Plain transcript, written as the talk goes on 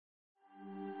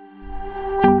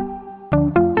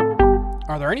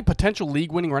Are there any potential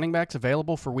league-winning running backs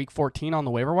available for Week 14 on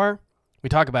the waiver wire? We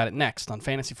talk about it next on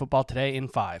Fantasy Football Today in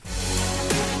 5.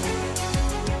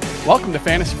 Welcome to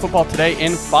Fantasy Football Today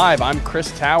in 5. I'm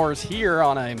Chris Towers here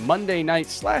on a Monday night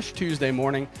 / Tuesday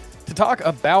morning to talk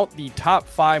about the top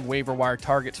 5 waiver wire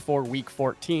targets for Week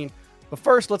 14. But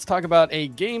first, let's talk about a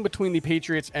game between the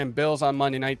Patriots and Bills on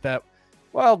Monday night that,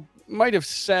 well, might have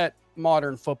set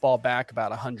modern football back about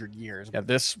 100 years. Yeah,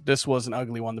 this was an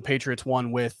ugly one. The Patriots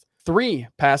won with 3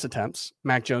 pass attempts.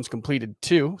 Mac Jones completed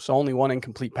 2, so only 1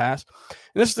 incomplete pass.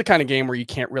 And this is the kind of game where you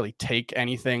can't really take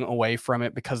anything away from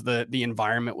it because the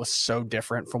environment was so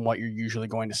different from what you're usually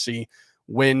going to see.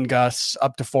 Wind gusts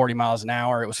up to 40 miles an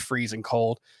hour. It was freezing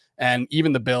cold. And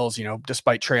even the Bills,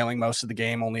 despite trailing most of the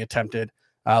game, only attempted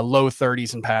low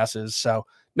 30s in passes. So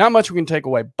not much we can take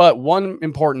away. But one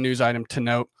important news item to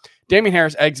note, Damien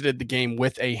Harris exited the game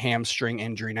with a hamstring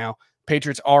injury. Now,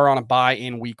 Patriots are on a bye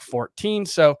in Week 14,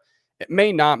 so it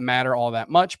may not matter all that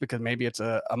much because maybe it's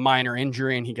a minor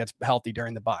injury and he gets healthy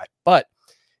during the bye. But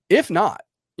if not,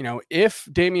 if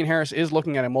Damien Harris is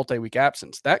looking at a multi-week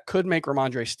absence, that could make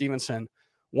Ramondre Stevenson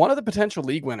one of the potential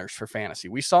league winners for fantasy.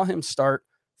 We saw him start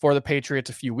for the Patriots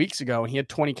a few weeks ago, and he had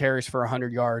 20 carries for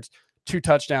 100 yards, 2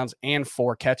 touchdowns, and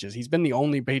 4 catches. He's been the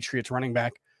only Patriots running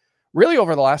back really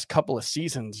over the last couple of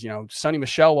seasons. Sonny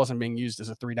Michel wasn't being used as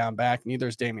a 3-down back. Neither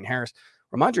is Damien Harris.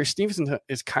 Ramondre Stevenson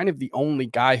is kind of the only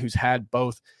guy who's had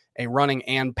both a running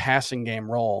and passing game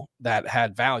role that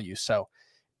had value. So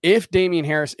if Damien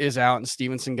Harris is out and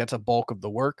Stevenson gets a bulk of the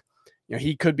work,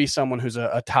 he could be someone who's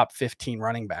a top 15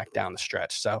 running back down the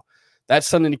stretch. So that's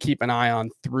something to keep an eye on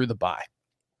through the bye.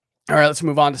 All right, let's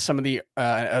move on to some of the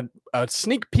a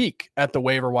sneak peek at the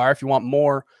waiver wire. If you want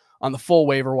more on the full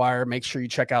waiver wire, make sure you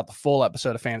check out the full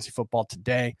episode of Fantasy Football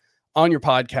Today on your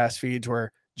podcast feeds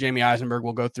where Jamie Eisenberg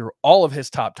will go through all of his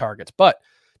top targets. But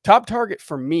top target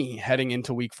for me heading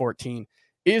into Week 14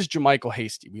 is JaMycal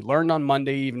Hasty. We learned on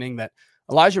Monday evening that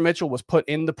Elijah Mitchell was put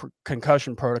in the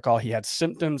concussion protocol. He had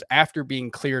symptoms after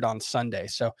being cleared on Sunday,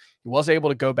 so he was able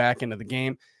to go back into the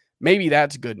game. Maybe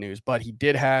that's good news, but he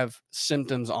did have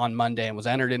symptoms on Monday and was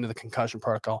entered into the concussion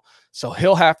protocol. So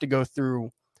he'll have to go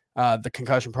through the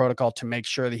concussion protocol to make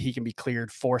sure that he can be cleared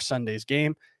for Sunday's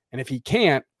game. And if he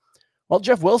can't, well,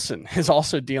 Jeff Wilson is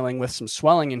also dealing with some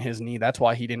swelling in his knee. That's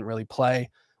why he didn't really play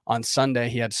on Sunday.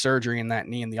 He had surgery in that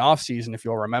knee in the offseason, if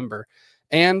you'll remember.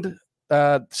 And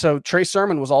so Trey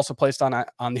Sermon was also placed on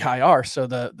the IR. So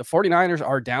the 49ers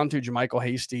are down to JaMycal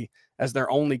Hasty as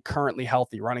their only currently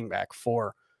healthy running back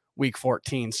for Week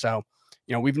 14. So,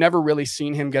 we've never really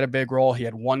seen him get a big role. He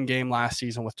had 1 game last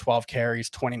season with 12 carries,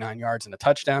 29 yards, and a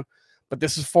touchdown. But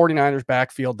this is 49ers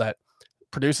backfield that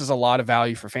produces a lot of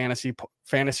value for fantasy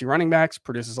running backs,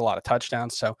 produces a lot of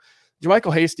touchdowns. So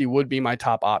JaMycal Hasty would be my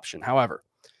top option. However,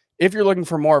 if you're looking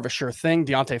for more of a sure thing,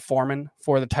 D'Onta Foreman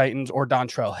for the Titans or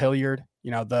Dontrell Hilliard,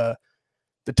 the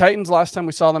Titans, last time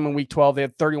we saw them in Week 12, they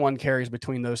had 31 carries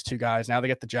between those two guys. Now they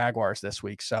get the Jaguars this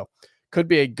week. So could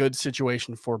be a good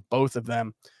situation for both of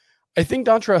them. I think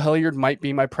Dontrell Hilliard might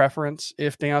be my preference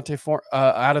if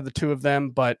out of the two of them,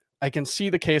 but I can see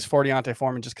the case for D'Onta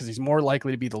Foreman just because he's more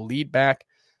likely to be the lead back,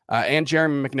 and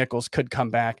Jeremy McNichols could come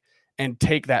back and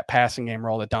take that passing game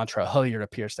role that Dontrell Hilliard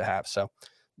appears to have. So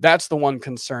that's the one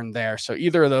concern there. So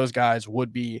either of those guys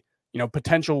would be,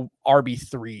 potential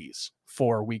RB3s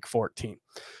for Week 14.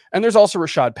 And there's also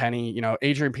Rashad Penny,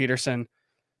 Adrian Peterson.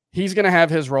 He's going to have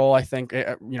his role. I think,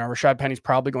 Rashad Penny's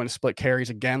probably going to split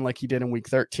carries again like he did in Week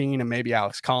 13, and maybe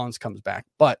Alex Collins comes back.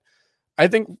 But I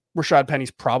think Rashad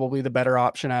Penny's probably the better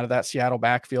option out of that Seattle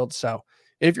backfield. So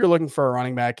if you're looking for a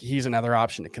running back, he's another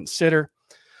option to consider.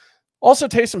 Also,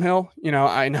 Taysom Hill,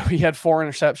 I know he had 4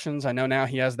 interceptions. I know now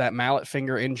he has that mallet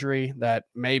finger injury that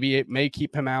maybe it may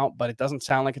keep him out, but it doesn't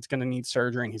sound like it's going to need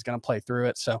surgery and he's going to play through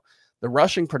it. So the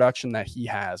rushing production that he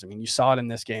has, you saw it in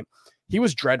this game. He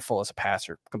was dreadful as a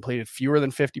passer, completed fewer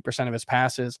than 50% of his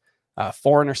passes,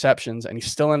 4 interceptions, and he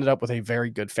still ended up with a very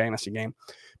good fantasy game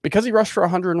because he rushed for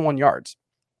 101 yards.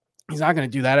 He's not going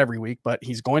to do that every week, but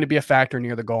he's going to be a factor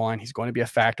near the goal line. He's going to be a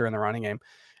factor in the running game.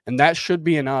 And that should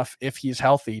be enough if he's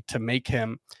healthy to make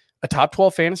him a top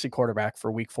 12 fantasy quarterback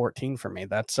for Week 14 for me.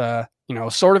 That's,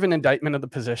 sort of an indictment of the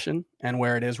position and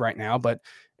where it is right now, but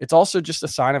it's also just a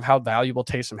sign of how valuable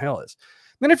Taysom Hill is.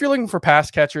 Then if you're looking for pass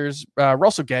catchers,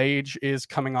 Russell Gage is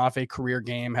coming off a career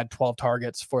game, had 12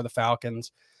 targets for the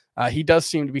Falcons. He does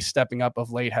seem to be stepping up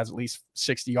of late, has at least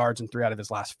 60 yards in 3 out of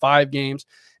his last 5 games.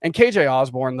 And KJ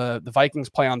Osborne, the Vikings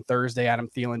play on Thursday. Adam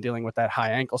Thielen dealing with that high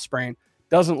ankle sprain.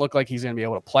 Doesn't look like he's going to be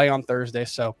able to play on Thursday.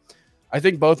 So I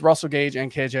think both Russell Gage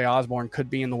and KJ Osborne could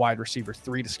be in the wide receiver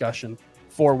 3 discussion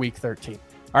for Week 13.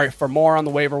 All right, for more on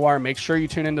the waiver wire, make sure you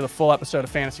tune into the full episode of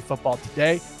Fantasy Football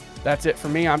Today. That's it for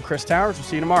me. I'm Chris Towers. We'll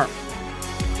see you tomorrow.